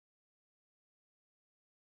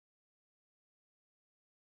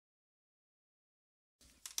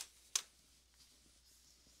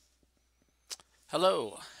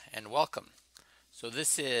Hello and welcome. So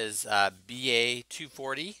this is BA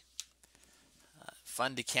 240,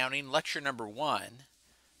 Fund Accounting, lecture number 1.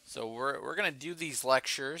 So we're going to do these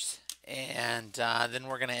lectures and then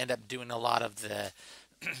we're going to end up doing a lot of the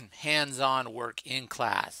hands-on work in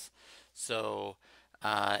class. So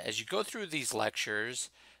as you go through these lectures,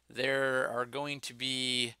 there are going to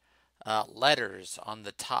be letters on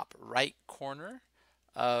the top right corner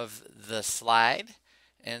of the slide.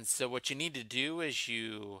 And so what you need to do as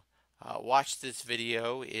you watch this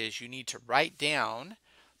video is you need to write down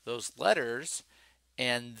those letters,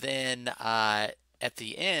 and then at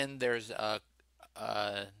the end there's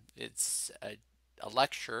it's a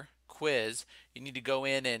lecture quiz. You need to go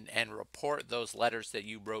in and report those letters that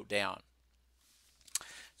you wrote down.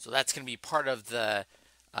 So that's going to be part of the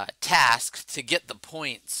task to get the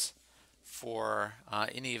points for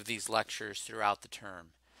any of these lectures throughout the term.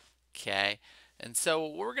 Okay, and so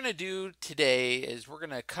what we're going to do today is we're going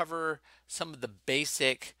to cover some of the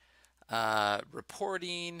basic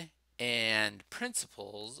reporting and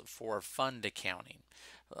principles for fund accounting.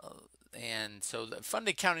 And so the fund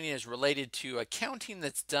accounting is related to accounting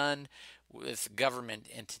that's done with government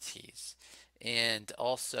entities, and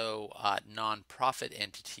also nonprofit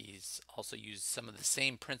entities also use some of the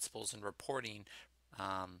same principles in reporting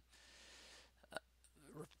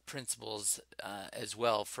principles as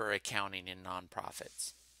well for accounting in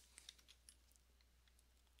nonprofits.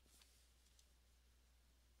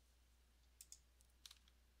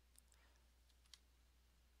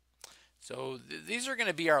 So these are going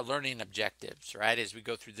to be our learning objectives, right, as we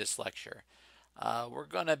go through this lecture. We're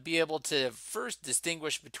going to be able to first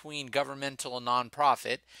distinguish between governmental and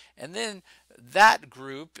nonprofit, and then that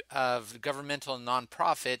group of governmental and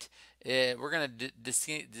nonprofit, we're going to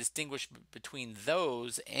distinguish between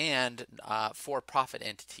those and for-profit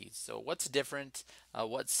entities. So what's different,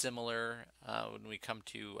 what's similar when we come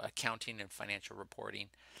to accounting and financial reporting.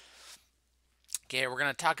 Okay, we're going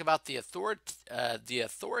to talk about the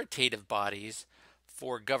authoritative bodies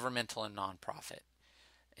for governmental and nonprofit,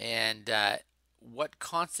 and what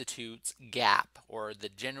constitutes GAAP, or the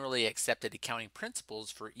generally accepted accounting principles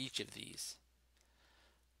for each of these.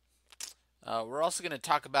 We're also going to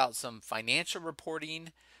talk about some financial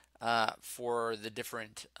reporting for the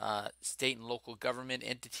different state and local government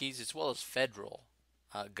entities, as well as federal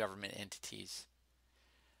government entities.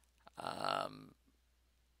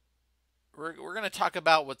 We're going to talk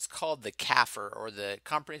about what's called the CAFR, or the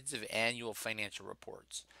Comprehensive Annual Financial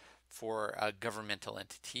Reports for governmental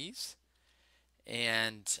entities.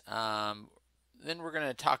 And then we're going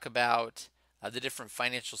to talk about the different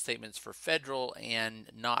financial statements for federal and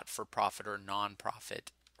not-for-profit or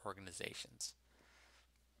nonprofit organizations.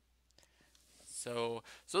 So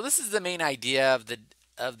this is the main idea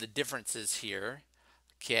of the differences here,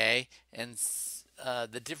 okay, and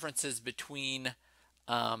the differences between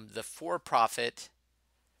the for-profit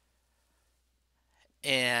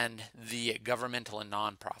and the governmental and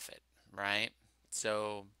nonprofit, right?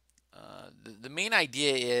 So the main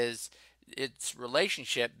idea is its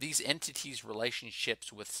relationship, these entities'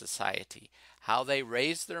 relationships with society, how they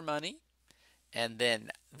raise their money, and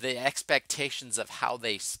then the expectations of how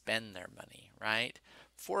they spend their money, right?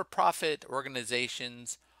 For-profit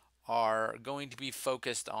organizations are going to be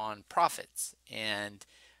focused on profits and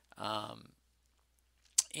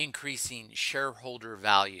increasing shareholder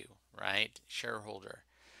value, right? Shareholder,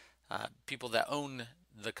 people that own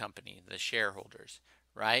the company, the shareholders,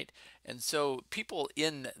 right? And so people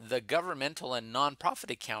in the governmental and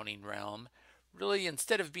nonprofit accounting realm, really,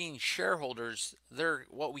 instead of being shareholders, they're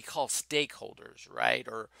what we call stakeholders, right?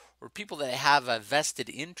 Or people that have a vested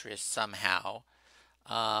interest somehow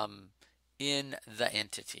in the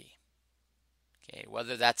entity. Okay,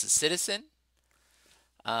 whether that's a citizen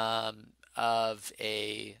of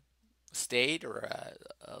a state or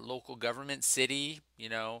a local government, city,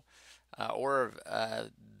 or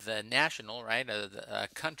the national, right, a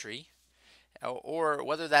country, or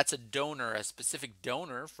whether that's a donor, a specific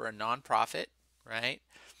donor for a nonprofit, right,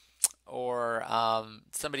 or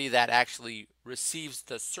somebody that actually receives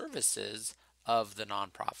the services of the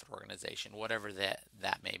nonprofit organization, whatever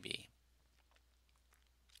that may be.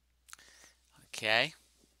 Okay.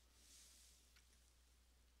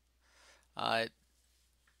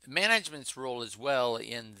 Management's role as well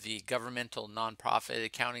in the governmental nonprofit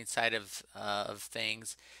accounting side of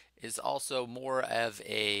things is also more of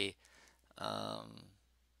a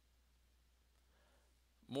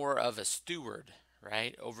steward,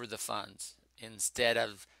 right, over the funds, instead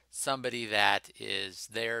of somebody that is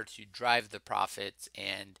there to drive the profits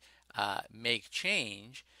and make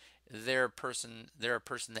change. they're a person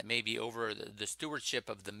that may be over the stewardship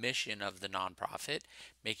of the mission of the nonprofit,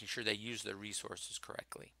 making sure they use their resources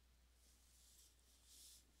correctly.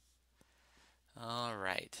 All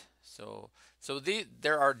right.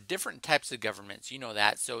 There are different types of governments. You know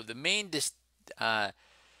that. So uh,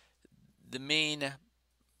 the main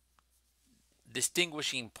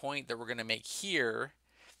distinguishing point that we're going to make here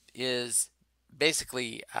is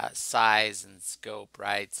basically size and scope,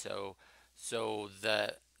 right? So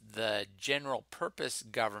the general purpose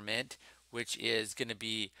government, which is going to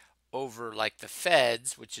be over like the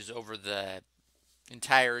feds, which is over the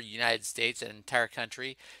entire United States, an entire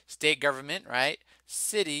country, state government, right?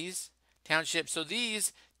 Cities, townships. So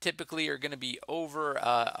these typically are going to be over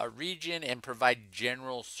a region and provide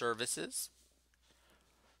general services.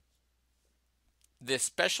 The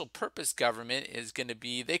special purpose government is going to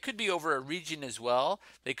be, they could be over a region as well.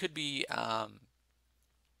 They could be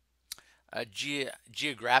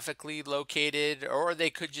geographically located, or they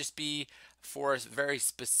could just be for very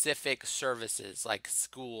specific services like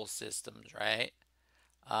school systems, right?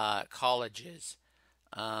 Colleges,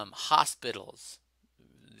 hospitals.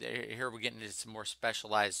 Here we're getting into some more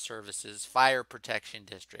specialized services, fire protection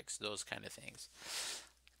districts, those kind of things.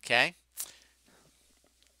 Okay.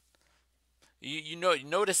 You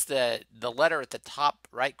notice the letter at the top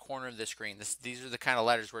right corner of the screen. These are the kind of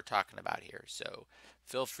letters we're talking about here. So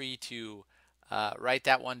feel free to write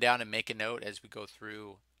that one down and make a note as we go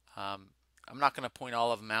through. Um, I'm not going to point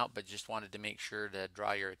all of them out, but just wanted to make sure to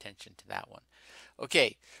draw your attention to that one.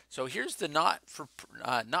 Okay, so here's the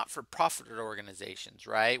not-for-profit organizations,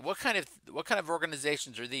 right? What kind of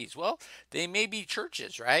organizations are these? Well, they may be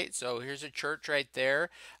churches, right? So here's a church right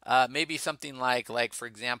there. Maybe something like for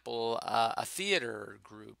example, a theater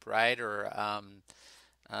group, right? Or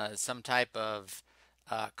some type of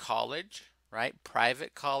college, right?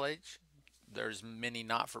 Private college. There's many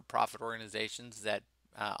not-for-profit organizations that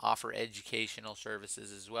offer educational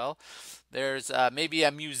services as well. There's maybe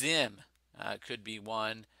a museum, could be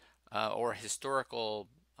one, or a historical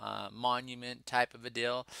monument type of a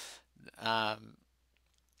deal, um,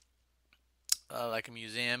 like a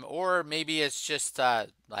museum, or maybe it's just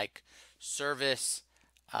like service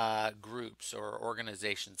groups or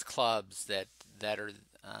organizations, clubs that are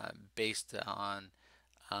based on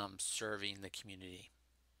serving the community.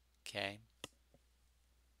 Okay.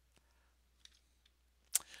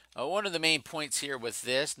 One of the main points here with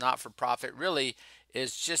this not-for-profit really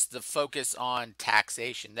is just the focus on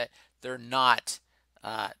taxation. That they're not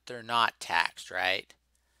taxed, right?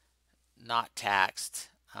 Not taxed,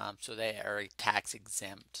 so they are tax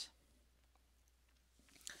exempt.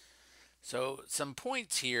 So some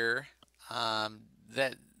points here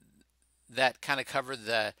that kind of cover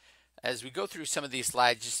the, as we go through some of these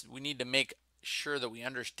slides, just we need to make sure that we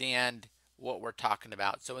understand what we're talking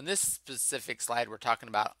about. So in this specific slide, we're talking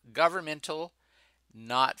about governmental,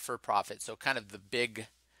 not for profit. So kind of the big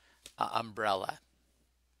umbrella.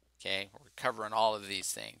 Okay, we're covering all of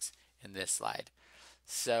these things in this slide.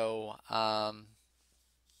 So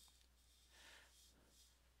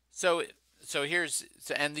so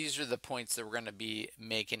and these are the points that we're going to be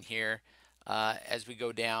making here as we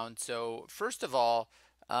go down. So first of all,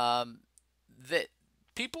 that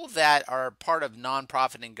people that are part of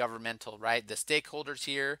nonprofit and governmental, right? The stakeholders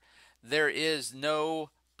here, there is no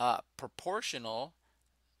proportional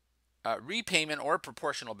repayment or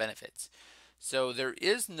proportional benefits. So there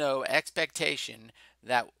is no expectation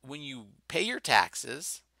that when you pay your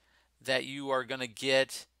taxes that you are going to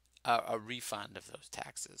get a refund of those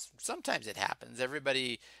taxes. Sometimes it happens.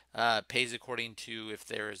 Everybody pays according to if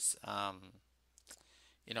there's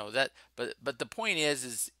that, but the point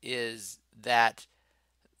is that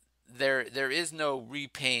there is no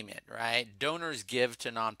repayment, right? Donors give to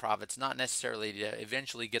nonprofits not necessarily to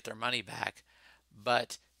eventually get their money back,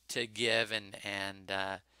 but to give and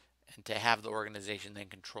to have the organization then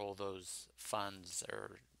control those funds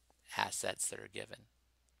or assets that are given.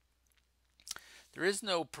 There is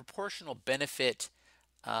no proportional benefit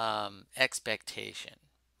expectation,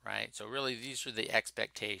 right? So really, these are the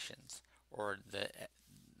expectations or the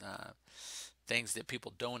things that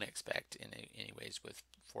people don't expect in any ways with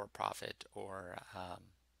for-profit or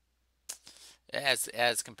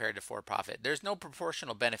as compared to for-profit. There's no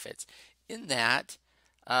proportional benefits in that.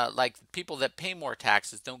 Like people that pay more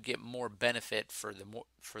taxes don't get more benefit for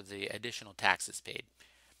the additional taxes paid.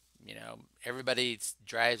 Everybody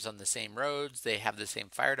drives on the same roads. They have the same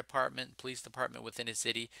fire department, police department within a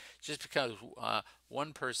city. Just because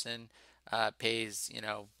one person pays,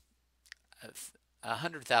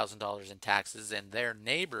 $100,000 in taxes, and their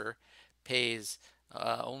neighbor pays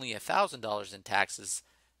only $1,000 in taxes,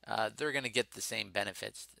 they're going to get the same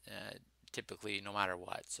benefits typically no matter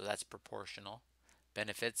what. So that's proportional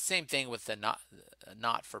benefits. Same thing with the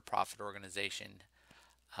not-for-profit organization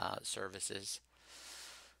services.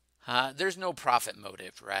 There's no profit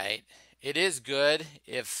motive, right? It is good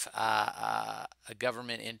if a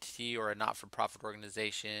government entity or a not-for-profit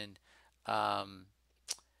organization um,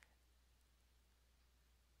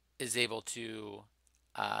 is able to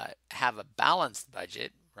have a balanced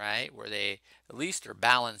budget, right, where they at least are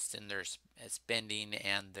balanced in their spending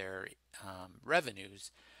and their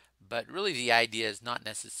revenues. But really, the idea is not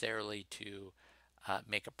necessarily to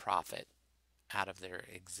make a profit out of their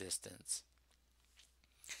existence.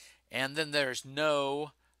 And then there's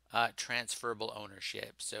no transferable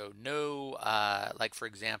ownership. So no, like for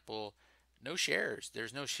example, no shares.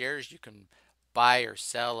 There's no shares you can buy or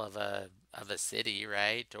sell of a city,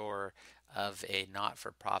 right, or of a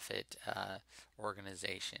not-for-profit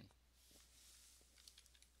organization.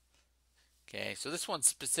 Okay, so this one's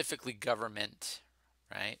specifically government,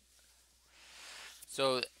 right?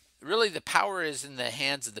 So really, the power is in the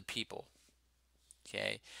hands of the people.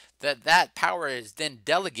 Okay, that power is then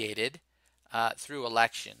delegated through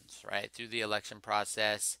elections, right? Through the election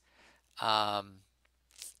process. Um,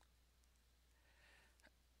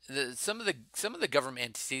 some of the government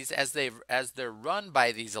entities, as they're run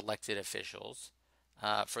by these elected officials,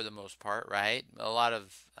 for the most part, right? A lot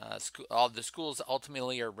of all the schools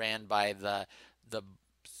ultimately are ran by the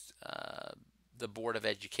uh, the board of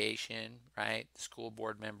education, right? The school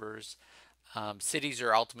board members. Cities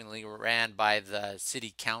are ultimately ran by the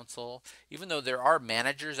city council. Even though there are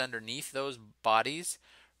managers underneath those bodies,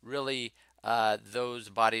 really those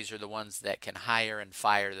bodies are the ones that can hire and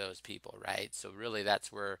fire those people, right? So really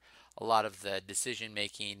that's where a lot of the decision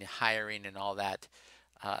making, hiring, and all that,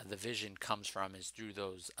 the vision comes from is through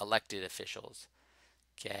those elected officials.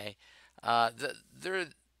 Okay,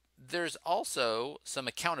 there's also some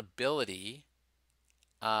accountability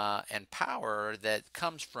and power that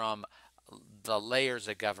comes from the layers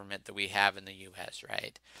of government that we have in the U.S.,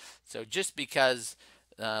 right? So just because,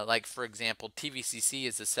 like for example, TVCC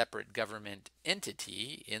is a separate government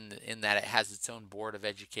entity in that it has its own board of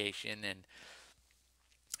education and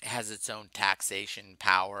has its own taxation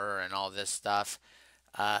power and all this stuff,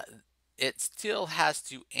 uh, it still has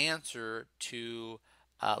to answer to,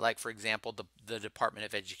 like for example, the Department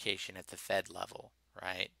of Education at the Fed level,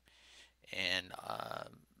 right? And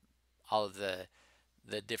all of the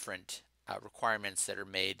different requirements that are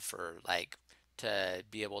made for like to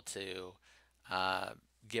be able to uh,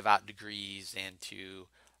 give out degrees and to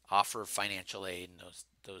offer financial aid and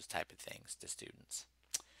those type of things to students.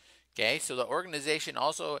 Okay, so the organization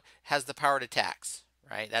also has the power to tax,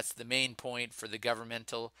 right? That's the main point for the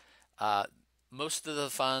governmental. Uh, Most of the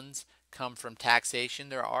funds come from taxation.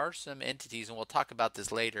 There are some entities, and we'll talk about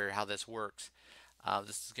this later, how this works.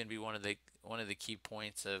 This is going to be one of the key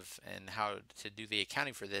points of and how to do the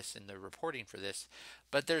accounting for this and the reporting for this.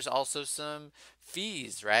 But there's also some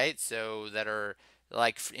fees, right? So that are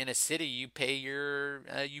like in a city, you pay your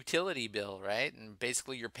utility bill, right? And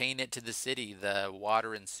basically, you're paying it to the city. The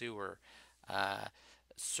water and sewer uh,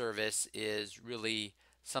 service is really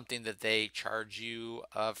something that they charge you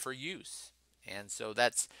for use, and so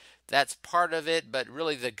that's part of it. But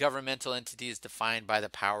really, the governmental entity is defined by the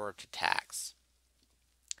power to tax.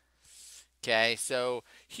 Okay, so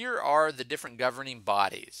here are the different governing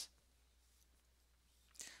bodies.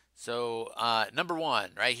 So number one,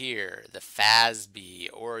 right here, the FASB,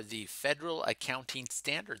 or the Federal Accounting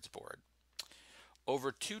Standards Board.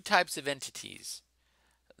 Over two types of entities.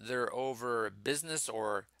 They're over business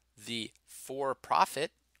or the for-profit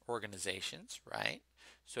organizations, right?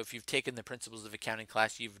 So if you've taken the principles of accounting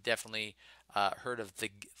class, you've definitely heard of the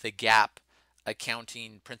GAAP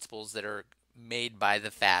accounting principles that are made by the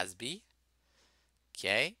FASB.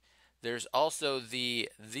 Okay. There's also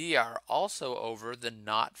they are also over the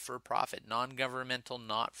not-for-profit, non-governmental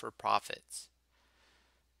not-for-profits.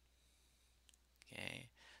 Okay.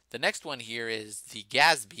 The next one here is the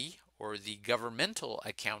GASB, or the Governmental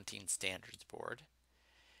Accounting Standards Board,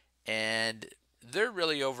 and they're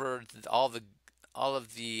really over all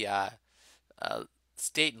of the uh,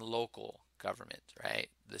 state and local government, right?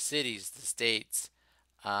 The cities, the states,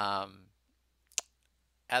 um,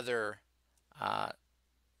 other uh,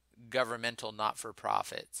 governmental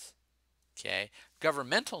not-for-profits. Okay,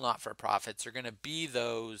 governmental not-for-profits are going to be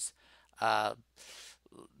those uh,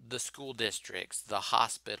 the school districts, the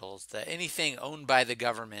hospitals, anything owned by the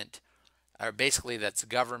government, or basically that's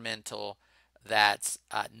governmental. That's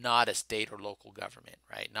not a state or local government,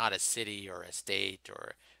 right? Not a city or a state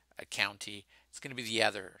or a county. It's going to be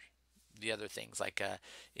the other things like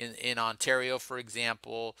in Ontario, for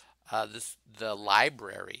example, the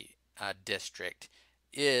library district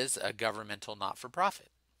is a governmental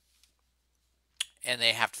not-for-profit, and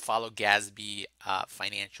they have to follow GASB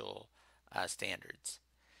financial standards.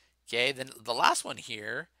 Okay, then the last one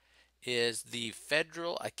here is the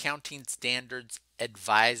Federal Accounting Standards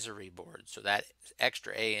Advisory Board. So that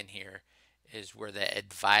extra A in here is where the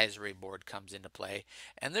advisory board comes into play,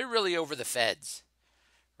 and they're really over the feds,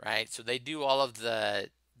 right? So they do all of the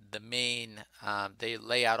main, they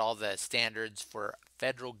lay out all the standards for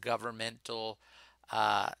federal governmental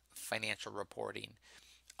financial reporting,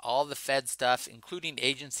 all the Fed stuff, including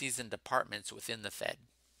agencies and departments within the Fed.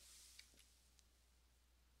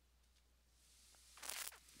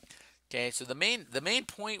 Okay, so the main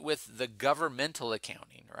point with the governmental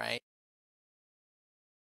accounting, right,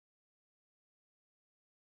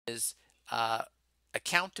 is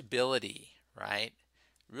accountability, right?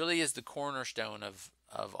 Really is the cornerstone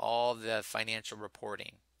of all the financial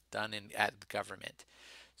reporting done at the government.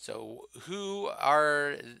 So who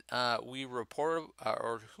are we report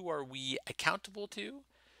or who are we accountable to?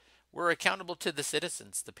 We're accountable to the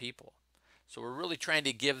citizens, the people. So we're really trying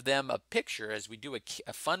to give them a picture as we do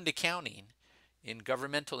a fund accounting in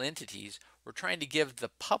governmental entities. We're trying to give the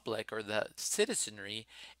public or the citizenry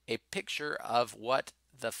a picture of what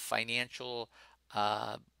the financial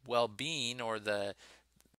well-being or the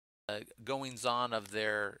goings on of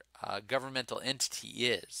their governmental entity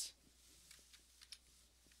is.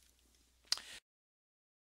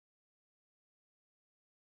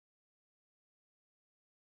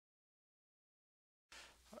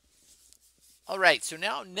 All right, so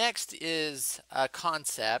now next is a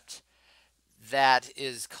concept that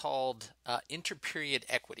is called interperiod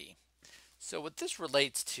equity. So what this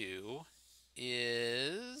relates to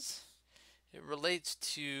is it relates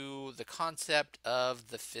to the concept of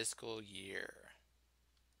the fiscal year.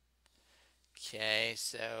 Okay,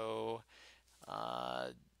 so uh,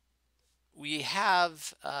 we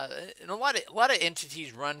have and a lot of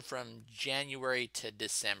entities run from January to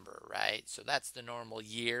December, right? So that's the normal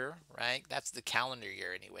year, right? That's the calendar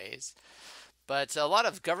year, anyways. But a lot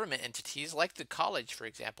of government entities, like the college, for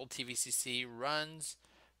example, TVCC, runs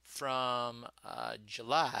from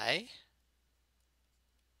July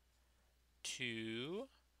to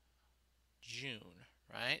June,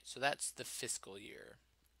 right? So that's the fiscal year.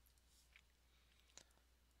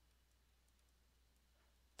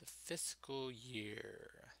 The fiscal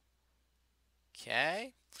year.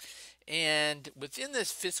 Okay. And within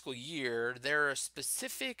this fiscal year, there are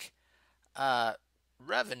specific uh,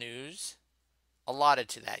 revenues allotted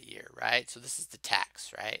to that year, right? So this is the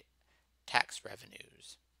tax, right? Tax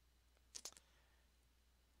revenues.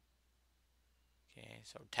 Okay,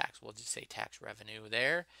 so tax, we'll just say tax revenue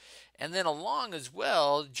there. And then along as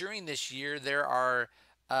well, during this year, there are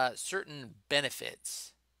certain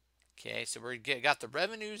benefits. Okay, so we got the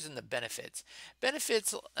revenues and the benefits.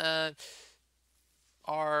 Benefits are,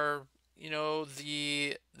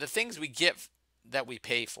 the things we get that we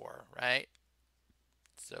pay for, right?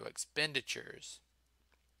 So expenditures.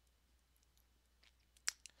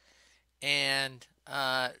 And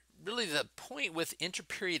really the point with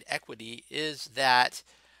interperiod equity is that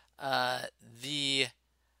the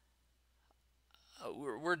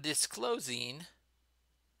we're disclosing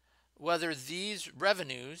whether these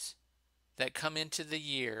revenues that come into the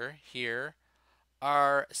year here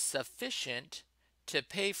are sufficient to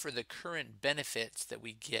pay for the current benefits that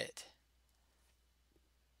we get,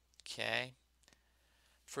 okay,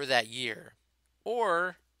 for that year.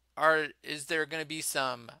 Or is there going to be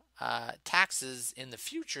some taxes in the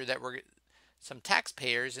future that some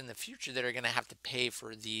taxpayers in the future that are going to have to pay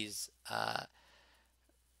for these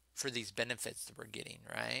benefits that we're getting,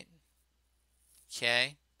 right?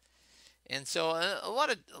 Okay. And so a lot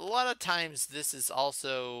of times this is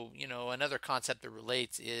also, another concept that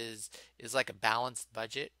relates is like a balanced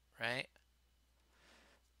budget, right?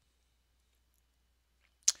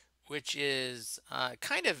 Which is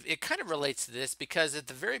kind of relates to this because at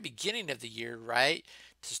the very beginning of the year, right?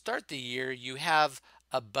 To start the year, you have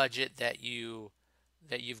a budget that you've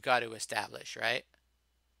got to establish, right?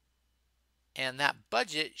 And that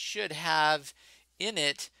budget should have in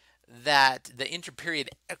it that the interperiod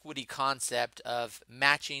equity concept of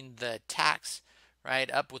matching the tax right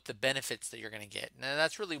up with the benefits that you're going to get. Now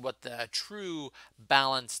that's really what the true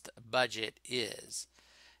balanced budget is.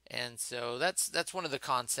 And so that's one of the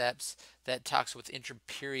concepts that talks with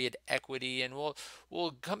interperiod equity, and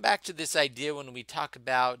we'll come back to this idea when we talk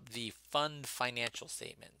about the fund financial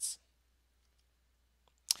statements.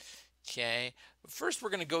 Okay, first we're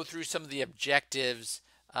going to go through some of the objectives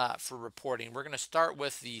for reporting. We're going to start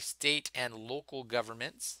with the state and local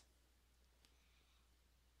governments.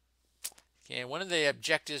 Okay, and one of the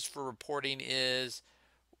objectives for reporting is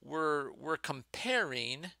we're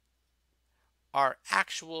comparing our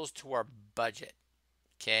actuals to our budget.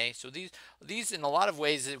 Okay, so these in a lot of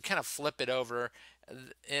ways it kind of flip it over.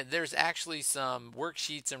 There's actually some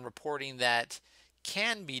worksheets and reporting that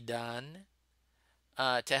can be done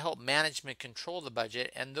to help management control the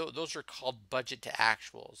budget, and those are called budget to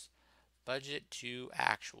actuals. Budget to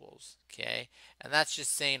actuals. Okay, and that's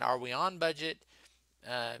just saying, are we on budget?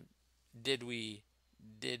 Uh, did we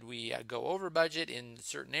go over budget in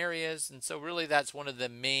certain areas? And so really that's one of the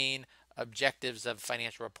main objectives of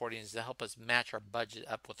financial reporting, is to help us match our budget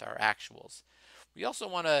up with our actuals. We also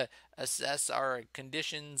want to assess our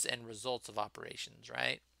conditions and results of operations,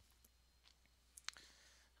 right?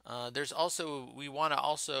 We want to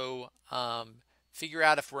also figure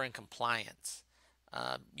out if we're in compliance,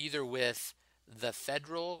 either with the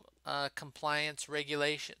federal compliance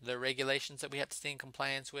regulation, the regulations that we have to stay in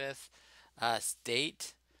compliance with,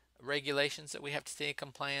 state regulations that we have to stay in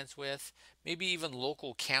compliance with, maybe even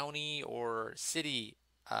local county or city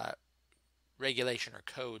regulation or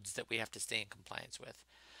codes that we have to stay in compliance with.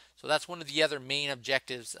 So that's one of the other main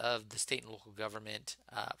objectives of the state and local government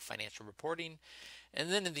financial reporting. And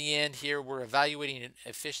then in the end here, we're evaluating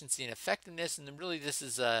efficiency and effectiveness, and then really this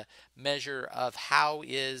is a measure of how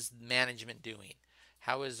is management doing.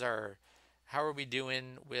 How are we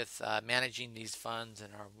doing with managing these funds,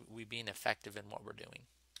 and are we being effective in what we're doing?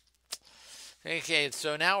 Okay,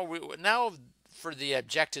 so now for the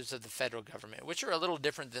objectives of the federal government, which are a little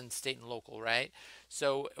different than state and local, right?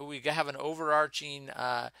 So we have an overarching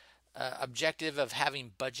objective of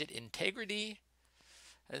having budget integrity,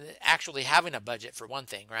 actually having a budget for one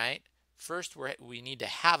thing, right? First, we need to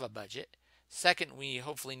have a budget. Second, we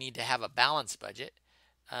hopefully need to have a balanced budget,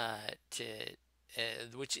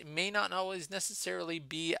 which may not always necessarily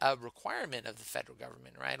be a requirement of the federal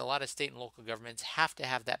government, right? A lot of state and local governments have to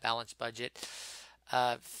have that balanced budget.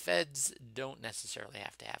 Feds don't necessarily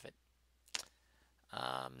have to have it.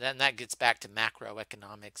 Then that gets back to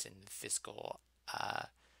macroeconomics and fiscal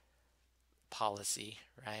policy,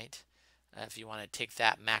 right? If you want to take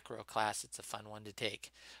that macro class, it's a fun one to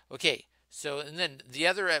take. Okay, so and then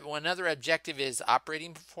one other objective is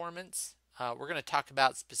operating performance. We're going to talk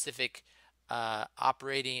about specific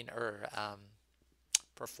operating or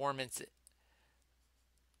performance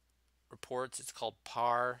reports. It's called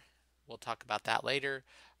PAR. We'll talk about that later.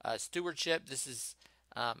 Stewardship. This is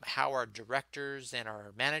how our directors and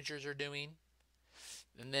our managers are doing.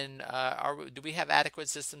 And then do we have adequate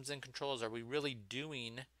systems and controls? Are we really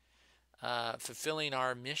doing fulfilling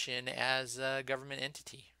our mission as a government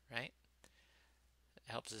entity, right?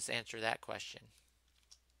 It helps us answer that question.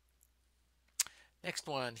 Next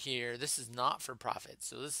one here, this is not for profit.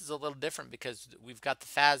 So this is a little different because we've got the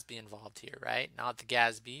FASB involved here, right? Not the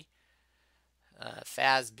GASB.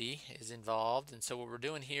 FASB is involved. And so what we're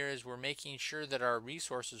doing here is we're making sure that our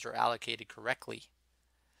resources are allocated correctly.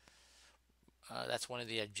 That's one of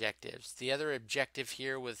the objectives. The other objective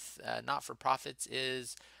here with not-for-profits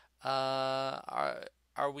is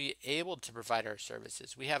are we able to provide our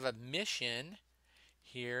services? We have a mission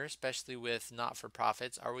here, especially with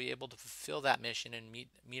not-for-profits. Are we able to fulfill that mission and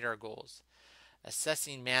meet our goals?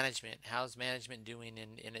 Assessing management. How's management doing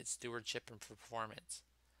in its stewardship and performance?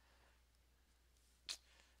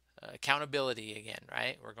 Accountability again,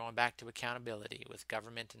 right? We're going back to accountability with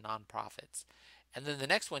government and nonprofits. And then the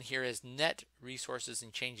next one here is net resources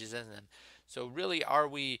and changes in them. So really, are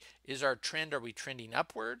we trending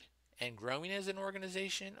upward and growing as an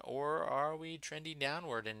organization, or are we trending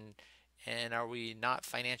downward and are we not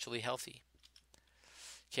financially healthy?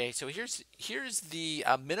 Okay, so here's the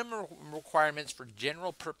minimum requirements for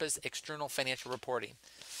general purpose external financial reporting.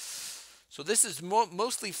 So this is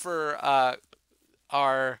mostly for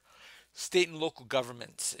our state and local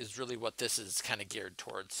governments is really what this is kind of geared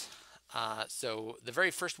towards. So the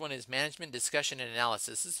very first one is management discussion and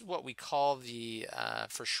analysis. This is what we call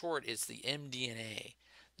for short, is the MD&A.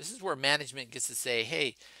 This is where management gets to say,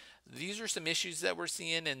 hey, these are some issues that we're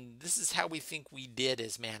seeing, and this is how we think we did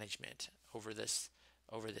as management over this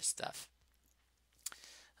stuff.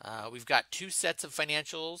 We've got two sets of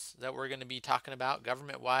financials that we're going to be talking about,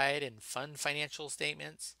 government-wide and fund financial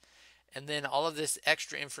statements. And then all of this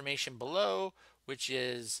extra information below, which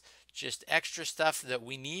is just extra stuff that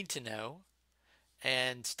we need to know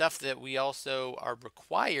and stuff that we also are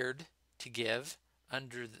required to give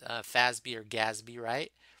under FASB or GASB,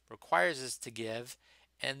 right? Requires us to give,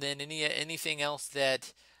 and then anything else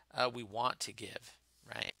that we want to give,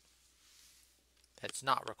 right? That's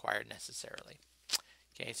not required necessarily.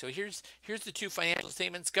 Okay, so here's the two financial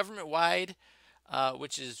statements, government-wide,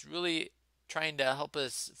 which is really trying to help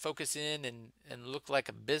us focus in and look like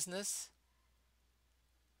a business.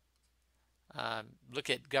 Look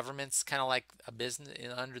at governments kind of like a business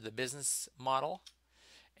under the business model,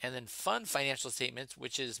 and then fund financial statements,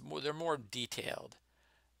 which is more, they're more detailed,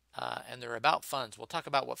 and they're about funds. We'll talk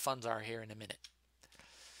about what funds are here in a minute.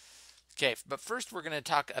 Okay, but first we're going to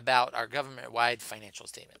talk about our government-wide financial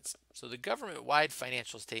statements. So the government-wide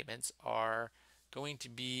financial statements are going to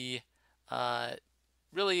be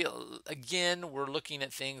really, again, we're looking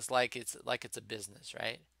at things like it's a business,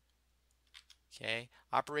 right? Okay,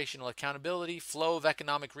 operational accountability, flow of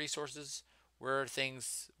economic resources, where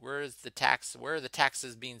is the tax, where are the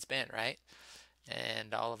taxes being spent, right?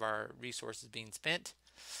 And all of our resources being spent.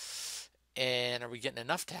 And are we getting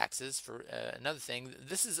enough taxes for another thing?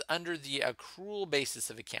 This is under the accrual basis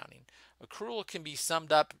of accounting. Accrual can be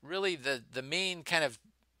summed up, really the main kind of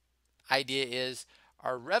idea is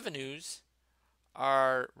our revenues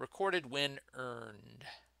are recorded when earned.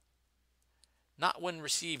 Not when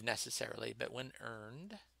received necessarily, but when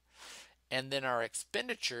earned. And then our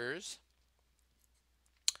expenditures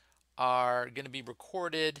are going to be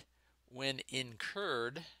recorded when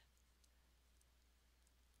incurred.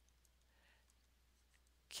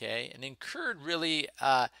 Okay, and incurred really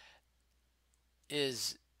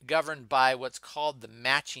is governed by what's called the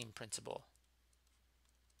matching principle.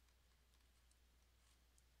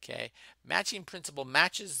 Okay, matching principle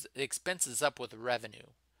matches expenses up with revenue.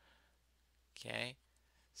 Okay,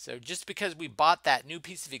 so just because we bought that new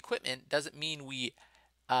piece of equipment doesn't mean we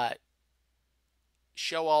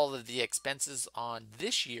show all of the expenses on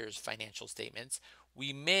this year's financial statements.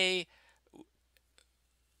 We may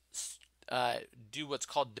do what's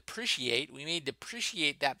called depreciate. We may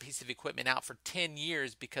depreciate that piece of equipment out for 10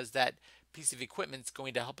 years because that piece of equipment is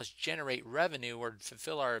going to help us generate revenue or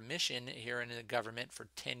fulfill our mission here in the government for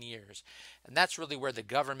 10 years. And that's really where the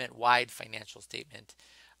government-wide financial statement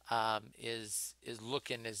is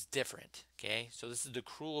looking is different. Okay, so this is the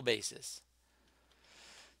accrual basis.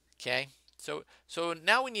 Okay, so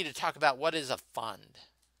now we need to talk about what is a fund.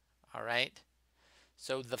 All right,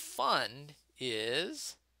 so the fund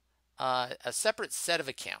is a separate set of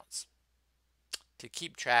accounts to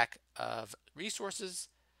keep track of resources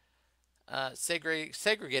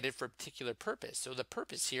segregated for a particular purpose. So the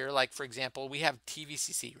purpose here, like for example, we have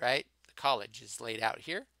TVCC, right? The college is laid out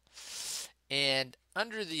here. And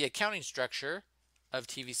under the accounting structure of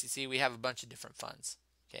TVCC, we have a bunch of different funds.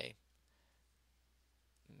 Okay,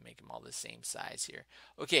 make them all the same size here.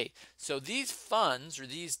 Okay, so these funds, or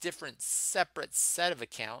these different separate set of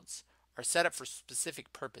accounts, are set up for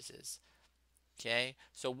specific purposes. Okay,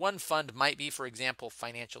 so one fund might be, for example,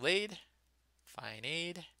 financial aid,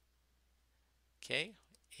 aid. Okay,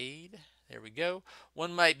 aid, there we go.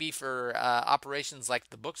 One might be for operations like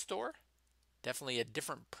the bookstore. Definitely a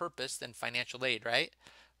different purpose than financial aid, right?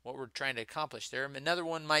 What we're trying to accomplish there. Another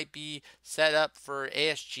one might be set up for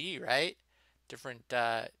ASG, right? Different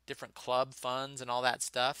club funds and all that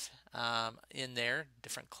stuff in there,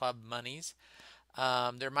 different club monies.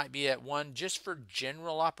 There might be one just for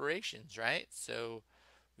general operations, right? So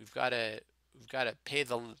we've got to pay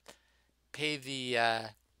the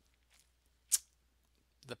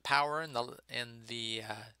power and the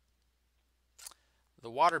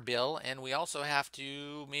water bill, and we also have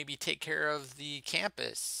to maybe take care of the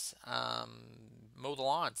campus, mow the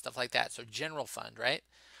lawn, stuff like that. So general fund, right?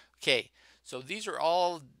 Okay, so these are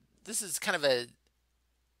all. This is kind of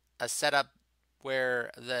a setup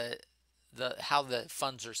where how the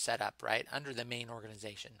funds are set up, right, under the main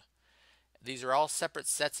organization. These are all separate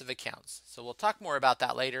sets of accounts. So we'll talk more about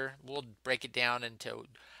that later. We'll break it down into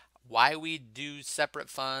why we do separate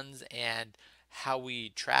funds and how we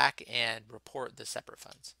track and report the separate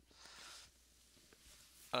funds.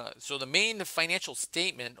 So the main financial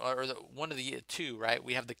statement, or one of the two, right?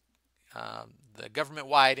 We have the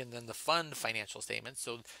government-wide and then the fund financial statements.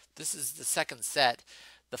 So this is the second set.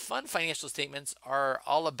 The fund financial statements are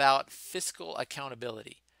all about fiscal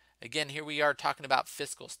accountability. Again, here we are talking about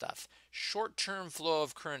fiscal stuff. Short-term flow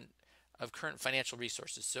of current financial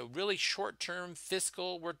resources. So really short-term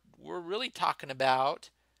fiscal, we're really talking about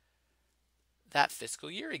that fiscal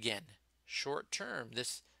year again. Short-term,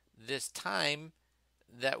 this time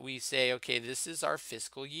that we say, okay, this is our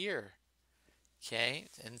fiscal year. Okay,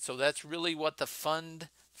 and so that's really what the fund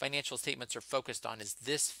financial statements are focused on, is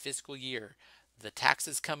this fiscal year. The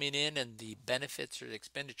taxes coming in and the benefits or the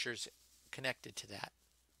expenditures connected to that.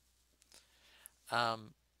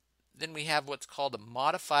 Then we have what's called a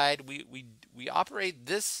modified. We operate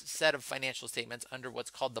this set of financial statements under what's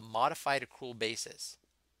called the modified accrual basis.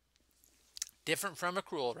 Different from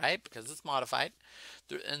accrual, right? Because it's modified.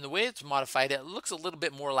 And the way it's modified, it looks a little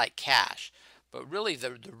bit more like cash. But really,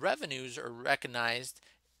 the revenues are recognized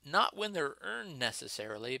not when they're earned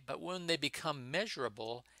necessarily, but when they become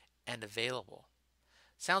measurable and available.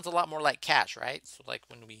 Sounds a lot more like cash, right? So, like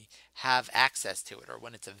when we have access to it or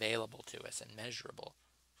when it's available to us and measurable.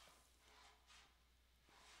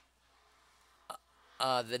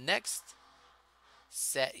 The next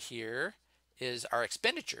set here is our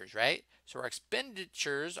expenditures, right? So our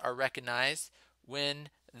expenditures are recognized when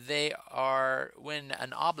when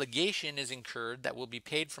an obligation is incurred that will be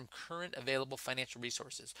paid from current available financial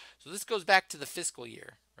resources. So this goes back to the fiscal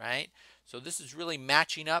year, right? So this is really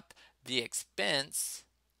matching up the expense,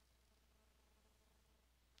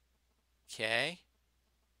 okay,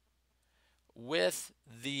 with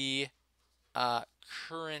the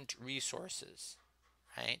current resources,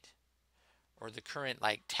 right? Or the current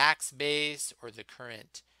like tax base or the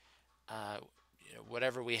current uh,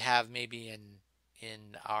 whatever we have maybe in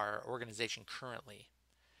our organization currently.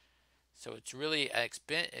 So it's really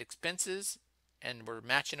expenses, and we're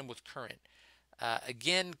matching them with current.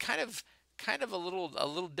 Again, kind of a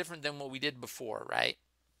little different than what we did before, right?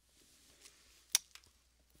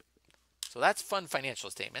 So that's fund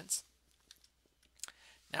financial statements.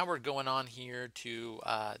 Now we're going on here to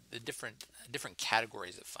the different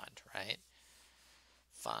categories of fund, right?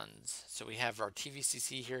 Funds. So we have our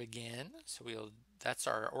TVCC here again. So that's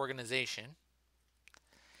our organization.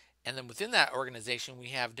 And then within that organization, we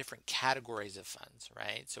have different categories of funds,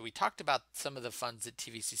 right? So we talked about some of the funds that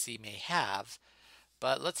TVCC may have,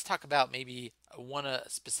 but let's talk about maybe a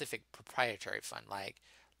specific proprietary fund, like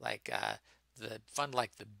the fund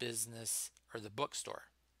like the business or the bookstore.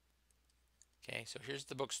 Okay, so here's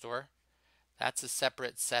the bookstore. That's a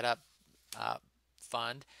separate setup uh,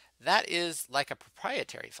 fund. That is like a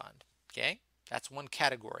proprietary fund. Okay, that's one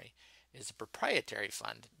category. Is a proprietary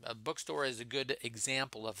fund. A bookstore is a good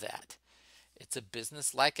example of that. It's a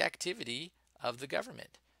business-like activity of the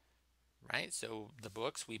government, right? So the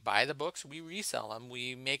books, we buy the books, we resell them,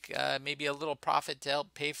 we make maybe a little profit to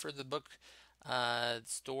help pay for the book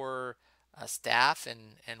store staff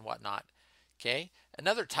and whatnot. Okay.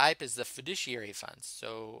 Another type is the fiduciary funds.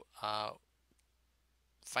 So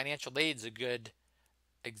financial aid is a good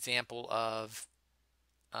example of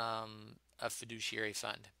a fiduciary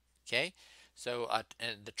fund. Okay. So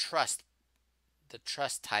and the trust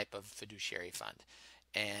type of fiduciary fund.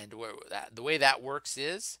 And the way that works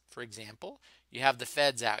is, for example, you have the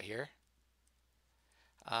feds out here.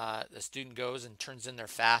 The student goes and turns in their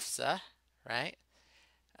FAFSA, right?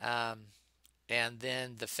 Um, and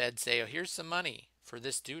then the feds say, oh, here's some money for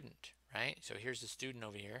this student, right? So here's the student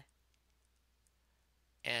over here.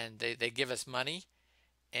 And they give us money,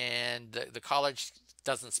 and the college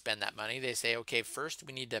doesn't spend that money. They say, okay, first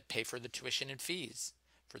we need to pay for the tuition and fees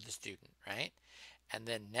for the student, right? And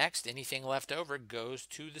then next, anything left over goes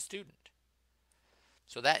to the student.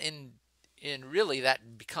 So that in really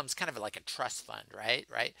that becomes kind of like a trust fund, right?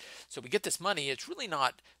 Right. So we get this money. It's really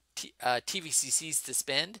not TVCCs to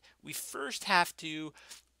spend. We first have to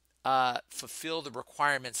fulfill the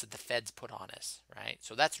requirements that the feds put on us, right?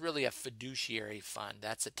 So that's really a fiduciary fund.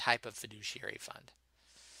 That's a type of fiduciary fund.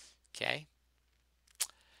 Okay.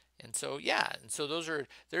 And so yeah, and so those are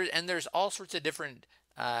there, and there's all sorts of different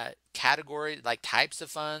categories, like types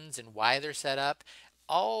of funds and why they're set up,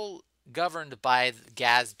 all governed by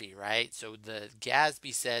GASB, right? So the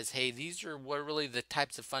GASB says, hey, these are what really the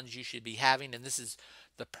types of funds you should be having, and this is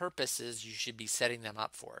the purposes you should be setting them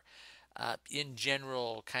up for, in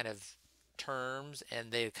general kind of terms,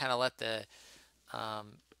 and they kind of let the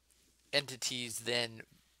um, entities then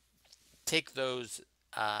take those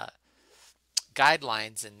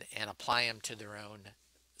guidelines and apply them to their own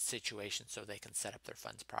situation so they can set up their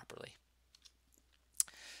funds properly.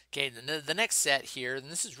 Okay, the next set here, and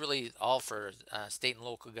this is really all for state and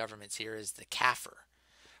local governments here, is the CAFR,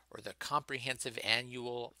 or the Comprehensive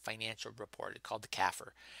Annual Financial Report, called the CAFR.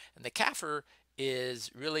 And the CAFR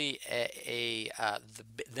is really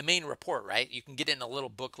the main report, right? You can get it in a little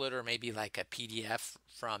booklet or maybe like a PDF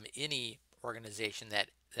from any organization that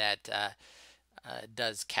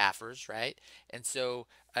does CAFRs, right? And so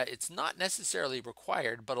it's not necessarily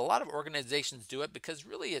required, but a lot of organizations do it because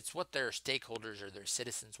really it's what their stakeholders or their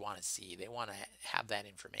citizens want to see. They want to have that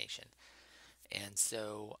information. And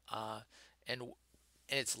so, and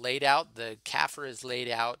it's laid out, the CAFR is laid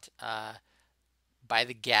out by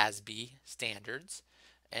the GASB standards.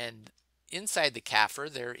 And inside the CAFR,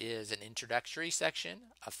 there is an introductory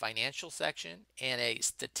section, a financial section, and a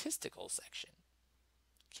statistical section.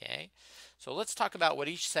 Okay, so let's talk about what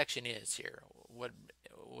each section is here.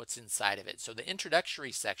 what's inside of it. So the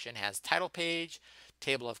introductory section has title page,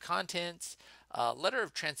 table of contents, letter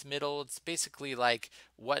of transmittal. It's basically like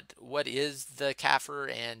what is the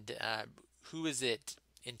CAFR and who is it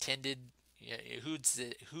intended,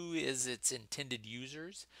 who is its intended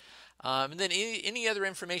users. And then any other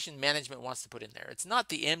information management wants to put in there. It's not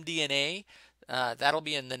the MD&A. That'll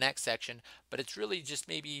be in the next section, but it's really just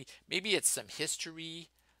maybe it's some history,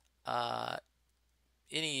 uh,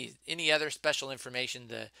 any other special information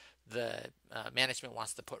the management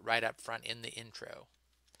wants to put right up front in the intro.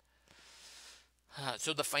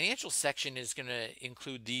 So the financial section is going to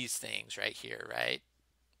include these things right here, right?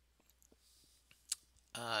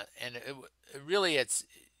 And really, it's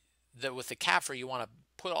with the CAFR, you want to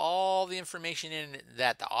put all the information in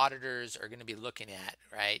that the auditors are going to be looking at,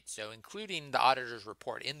 right? So including the auditor's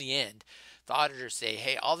report. In the end, the auditors say,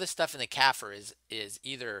 hey, all this stuff in the CAFR is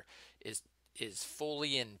either is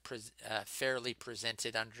fully and fairly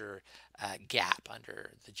presented under GAAP,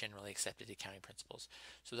 under the generally accepted accounting principles.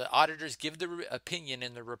 So the auditors give the opinion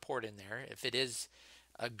in the report in there. If it is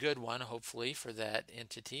a good one, hopefully, for that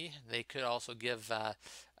entity, they could also give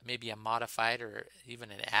maybe a modified or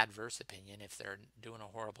even an adverse opinion if they're doing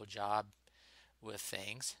a horrible job with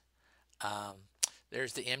things.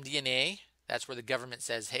 There's the MD&A. That's where the government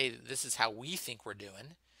says, hey, this is how we think we're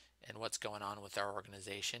doing and what's going on with our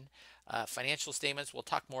organization. Financial statements, we'll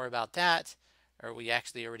talk more about that, or we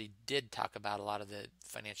actually already did talk about a lot of the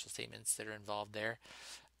financial statements that are involved there.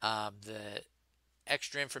 The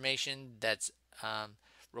extra information that's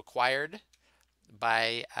required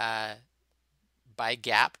by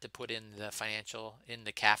GAAP to put in the financial in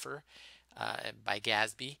the CAFR by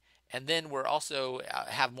GASB. And then we're also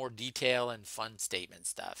have more detail and fund statement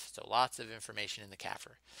stuff. So lots of information in the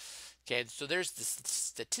CAFR. Okay, so there's the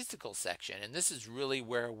statistical section, and this is really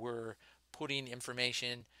where we're putting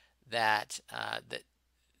information that that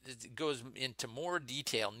goes into more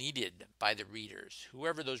detail needed by the readers,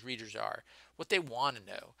 whoever those readers are, what they want to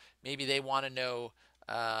know. Maybe they want to know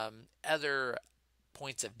other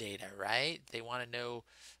points of data, right? They want to know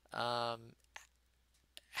how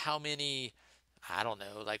many, I don't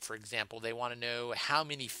know, like for example, they want to know how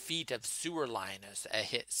many feet of sewer line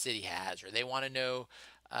a city has, or they want to know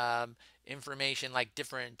information like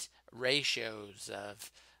different ratios of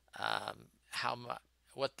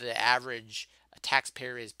what the average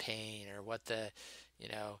taxpayer is paying, or what the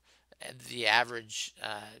average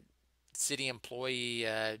city employee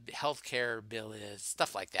healthcare bill is,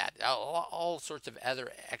 stuff like that. All sorts of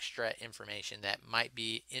other extra information that might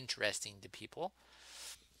be interesting to people.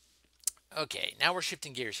 Okay, now we're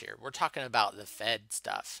shifting gears here. We're talking about the Fed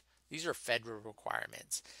stuff. These are federal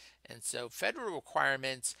requirements. And so federal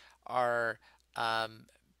requirements are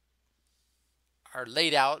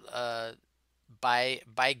laid out by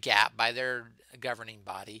GAAP, by their governing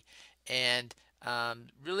body, and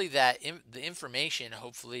really the information,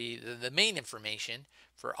 hopefully the main information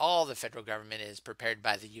for all the federal government is prepared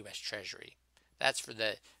by the U.S. Treasury. That's for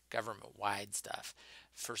the government-wide stuff.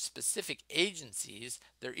 For specific agencies,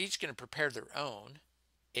 they're each going to prepare their own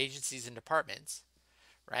agencies and departments,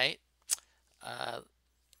 right?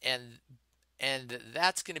 And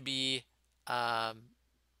that's going to be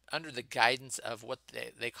under the guidance of what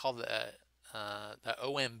they call the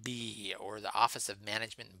OMB, or the Office of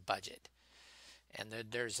Management and Budget. And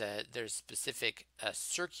there's specific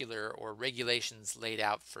circular or regulations laid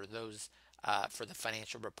out for those for the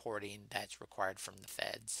financial reporting that's required from the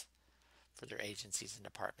feds for their agencies and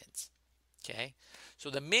departments. Okay, so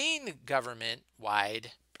the main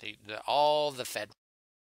government-wide, all the federal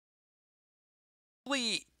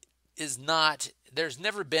really is not. There's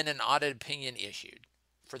never been an audit opinion issued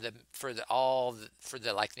for the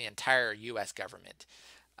entire U.S. government,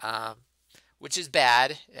 which is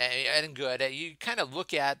bad and good. You kind of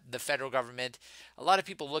look at the federal government. A lot of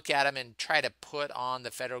people look at them and try to put on the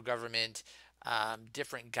federal government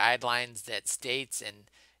different guidelines that states and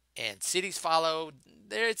cities follow.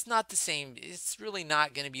 It's not the same. It's really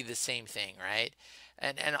not going to be the same thing, right?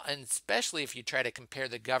 And especially if you try to compare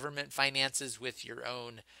the government finances with your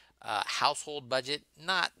own household budget,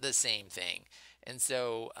 not the same thing. And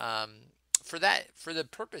so for the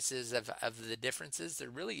purposes of the differences, there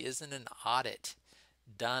really isn't an audit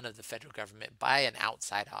done of the federal government by an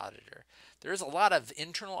outside auditor. There is a lot of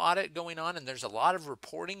internal audit going on, and there's a lot of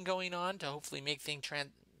reporting going on to hopefully make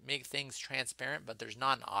things transparent, but there's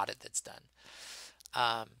not an audit that's done.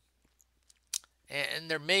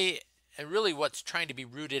 And really what's trying to be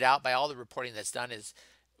rooted out by all the reporting that's done is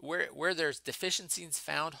where there's deficiencies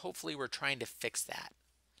found. Hopefully we're trying to fix that.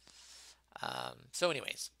 So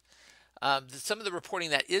anyways, some of the reporting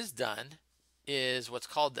that is done is what's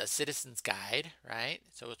called a citizen's guide, right?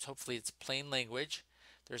 So hopefully it's plain language.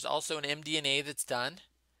 There's also an MD&A that's done.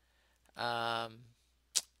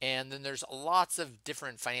 And then there's lots of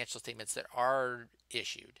different financial statements that are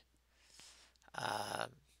issued.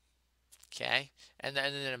 Okay, and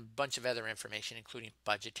then a bunch of other information, including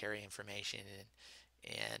budgetary information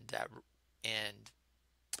and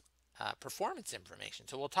performance information.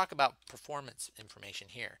 So we'll talk about performance information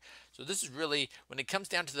here. So this is really, when it comes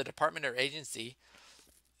down to the department or agency,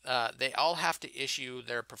 they all have to issue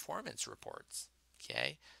their performance reports.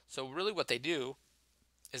 Okay, so really what they do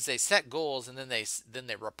is they set goals, and then they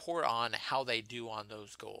report on how they do on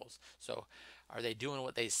those goals. So are they doing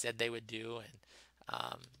what they said they would do?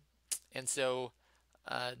 And so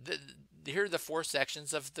here are the 4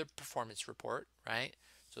 sections of the performance report, right?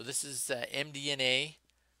 So this is MD&A,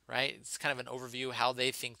 right? It's kind of an overview of how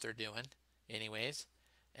they think they're doing anyways,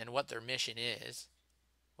 and what their mission is,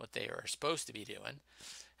 what they are supposed to be doing.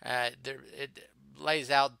 It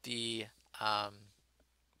lays out the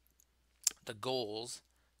goals.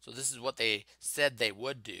 So this is what they said they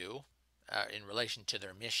would do in relation to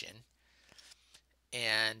their mission.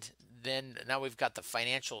 And then now we've got the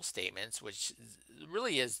financial statements, which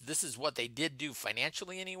really this is what they did do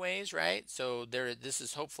financially anyways, right? So this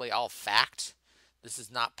is hopefully all fact. This is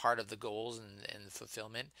not part of the goals and the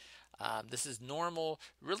fulfillment. This is normal,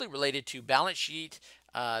 really related to balance sheet.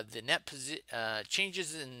 The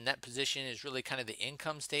changes in net position is really kind of the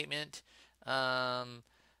income statement, or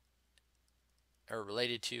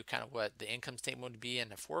related to kind of what the income statement would be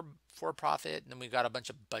in a for-profit. And then we've got a bunch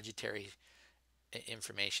of budgetary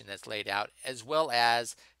information that's laid out, as well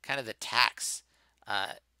as kind of the tax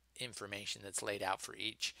information that's laid out for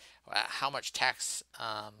each. How much taxes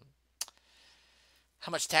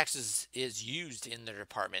is used in the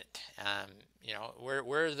department. You know,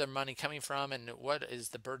 where is their money coming from, and what is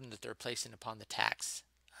the burden that they're placing upon the tax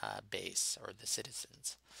base or the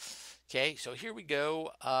citizens. Okay, so here we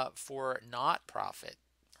go for not-for-profit.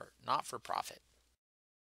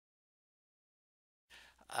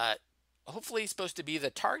 Hopefully supposed to be the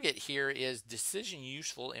target here is decision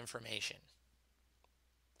useful information,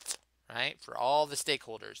 right? For all the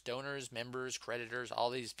stakeholders, donors, members, creditors, all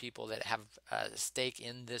these people that have a stake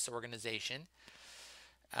in this organization.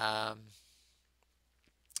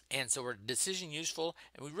 And so we're decision useful,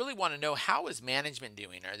 and we really want to know, how is management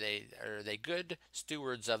doing? Are they good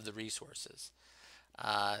stewards of the resources?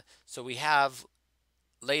 So we have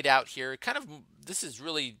laid out here kind of, this is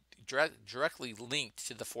really directly linked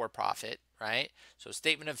to the for-profit, right? So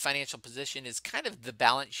statement of financial position is kind of the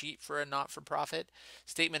balance sheet for a not-for-profit.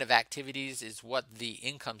 Statement of activities is what the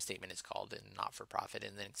income statement is called in not-for-profit,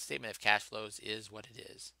 and then statement of cash flows is what it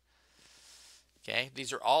is. Okay,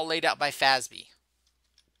 these are all laid out by FASB,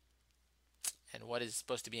 and what is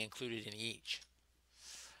supposed to be included in each.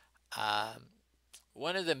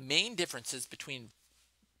 One of the main differences between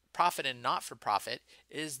profit and not-for-profit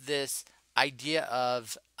is this idea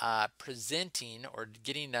of presenting or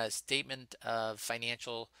getting a statement of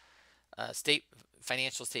financial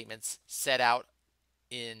statements set out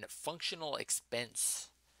in functional expense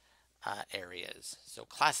areas. So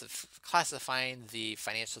classifying the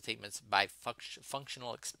financial statements by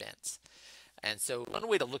functional expense. And so one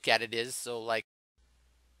way to look at it is, so like,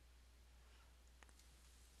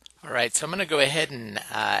 all right, so I'm going to go ahead and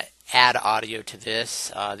add audio to this.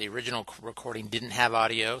 The original recording didn't have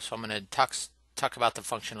audio, so I'm going to talk about the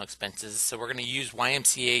functional expenses. So we're going to use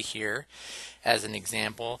YMCA here as an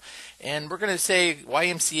example, and we're going to say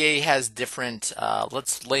YMCA has different,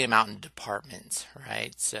 let's lay them out in departments,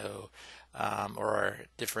 right? So, or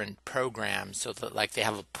different programs, so that like they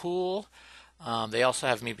have a pool. They also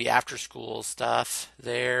have maybe after school stuff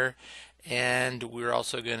there, and we're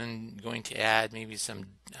also going to add maybe some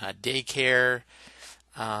daycare,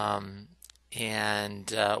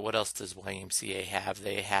 and what else does YMCA have?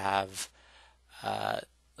 They have,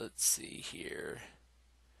 let's see here,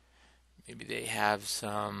 maybe they have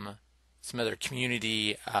some other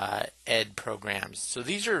community ed programs. So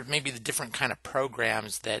these are maybe the different kind of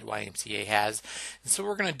programs that YMCA has. And so what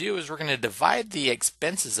we're going to do is we're going to divide the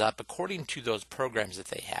expenses up according to those programs that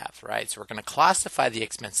they have, right? So we're going to classify the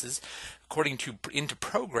expenses according to into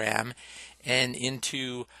program and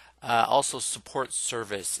into also support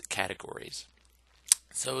service categories.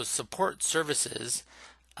 So support services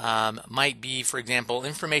might be, for example,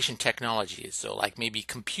 information technology. So like maybe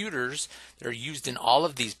computers that are used in all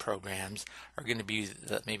of these programs are going to be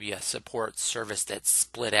maybe a support service that's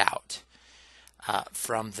split out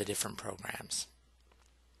from the different programs.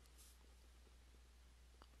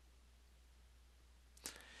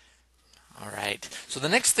 All right. right. So the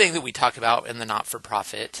next thing that we talk about in the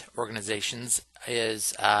not-for-profit organizations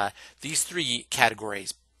is these three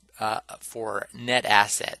categories for net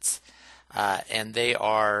assets. And they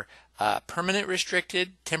are permanent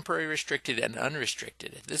restricted, temporary restricted, and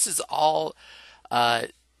unrestricted. This is all,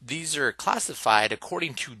 these are classified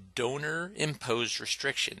according to donor imposed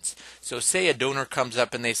restrictions. So say a donor comes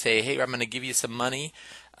up and they say, hey, I'm going to give you some money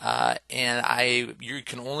and you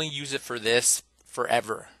can only use it for this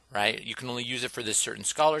forever, right? You can only use it for this certain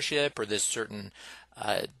scholarship or this certain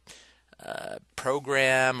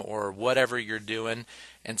program or whatever you're doing.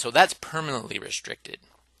 And so that's permanently restricted.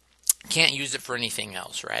 Can't use it for anything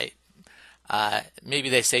else, right? Maybe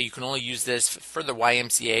they say you can only use this for the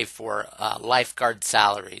YMCA for lifeguard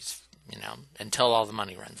salaries, until all the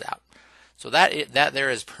money runs out. So that there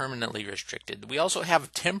is permanently restricted. We also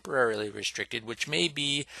have temporarily restricted, which may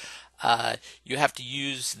be you have to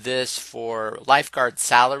use this for lifeguard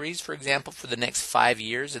salaries, for example, for the next 5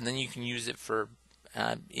 years, and then you can use it for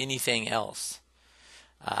anything else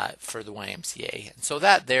for the YMCA. And so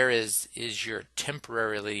that there is your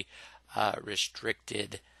temporarily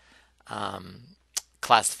restricted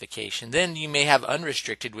classification. Then you may have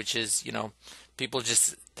unrestricted, which is people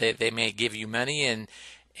just they may give you money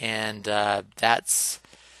and that's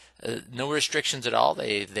no restrictions at all.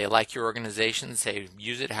 They like your organization, say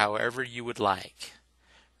use it however you would like,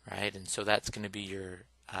 right? And so that's going to be your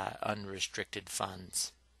unrestricted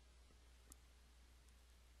funds.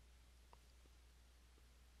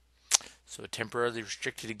 So temporarily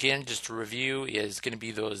restricted, again, just to review, is going to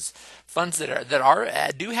be those funds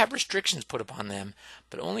that do have restrictions put upon them,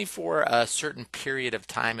 but only for a certain period of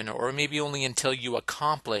time, or maybe only until you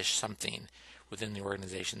accomplish something within the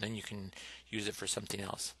organization. Then you can use it for something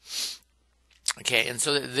else. Okay, and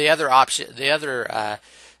so the other option, the other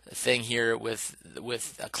thing here with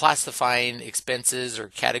classifying expenses or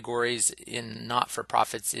categories in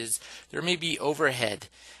not-for-profits is there may be overhead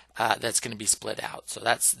that's going to be split out. So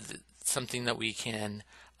that's something that we can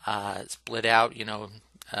split out,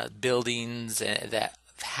 buildings that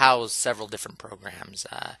house several different programs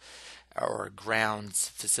or grounds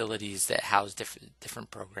facilities that house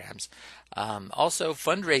different programs. Also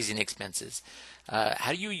fundraising expenses.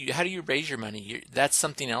 How do you raise your money? That's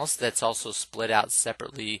something else that's also split out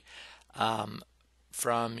separately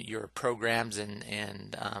from your programs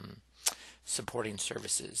and supporting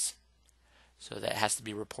services. So that has to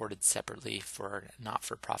be reported separately for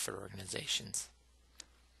not-for-profit organizations.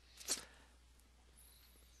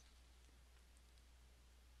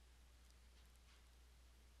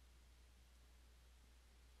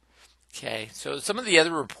 Okay, so some of the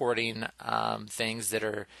other reporting things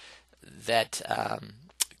that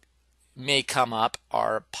may come up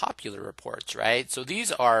are popular reports, right? So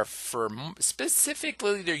these are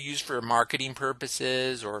specifically they're used for marketing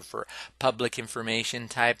purposes or for public information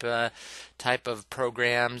type of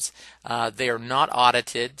programs. They are not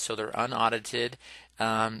audited, so they're unaudited,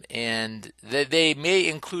 and they may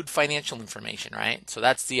include financial information, right? So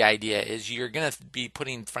that's the idea, is you're going to be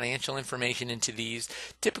putting financial information into these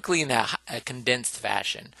typically in a condensed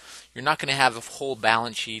fashion. You're not going to have whole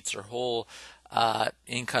balance sheets or whole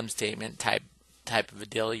income statement type of a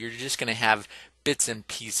deal. You're just going to have bits and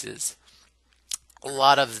pieces. A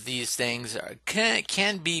lot of these things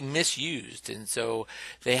can be misused, and so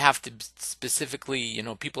they have to specifically,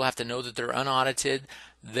 people have to know that they're unaudited.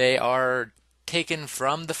 They are taken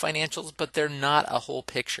from the financials, but they're not a whole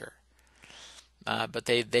picture. But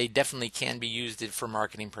they definitely can be used for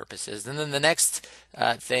marketing purposes. And then the next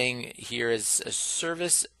thing here is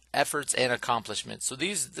service efforts and accomplishments. So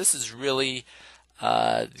this is really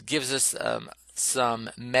gives us some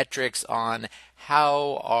metrics on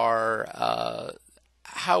how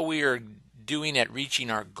we are doing at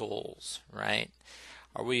reaching our goals, right?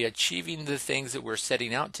 Are we achieving the things that we're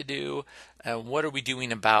setting out to do? And what are we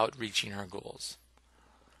doing about reaching our goals?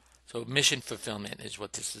 So mission fulfillment is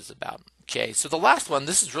what this is about. Okay, so the last one,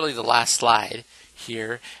 this is really the last slide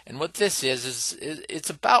here, and what this is it's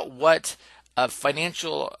about what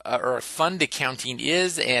financial or fund accounting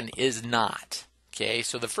is and is not. Okay,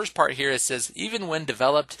 so the first part here, it says, even when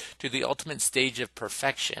developed to the ultimate stage of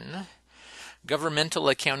perfection, governmental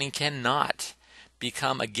accounting cannot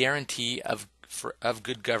become a guarantee of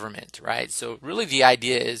good government, right? So really the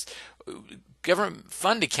idea is government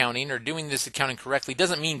fund accounting or doing this accounting correctly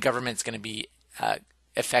doesn't mean government's going to be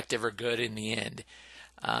effective or good in the end.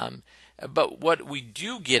 But what we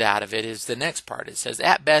do get out of it is the next part. It says,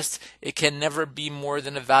 at best, it can never be more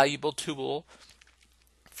than a valuable tool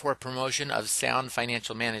for promotion of sound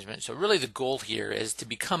financial management. So really the goal here is to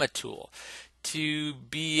become a tool. to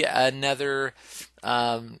be another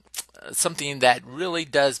something that really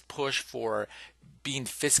does push for being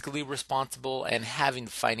fiscally responsible and having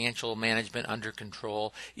financial management under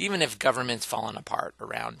control, even if government's falling apart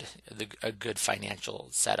around a good financial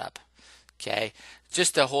setup. Okay,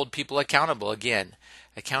 just to hold people accountable. Again,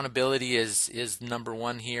 accountability is number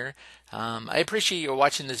one here. I appreciate you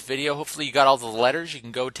watching this video. Hopefully you got all the letters. You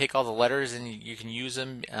can go take all the letters and you can use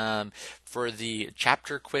them for the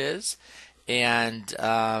chapter quiz, and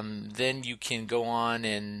then you can go on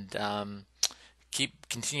and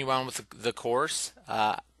continue on with the course.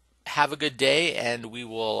 Have a good day, and we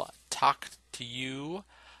will talk to you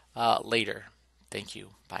later. Thank you.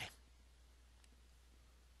 Bye.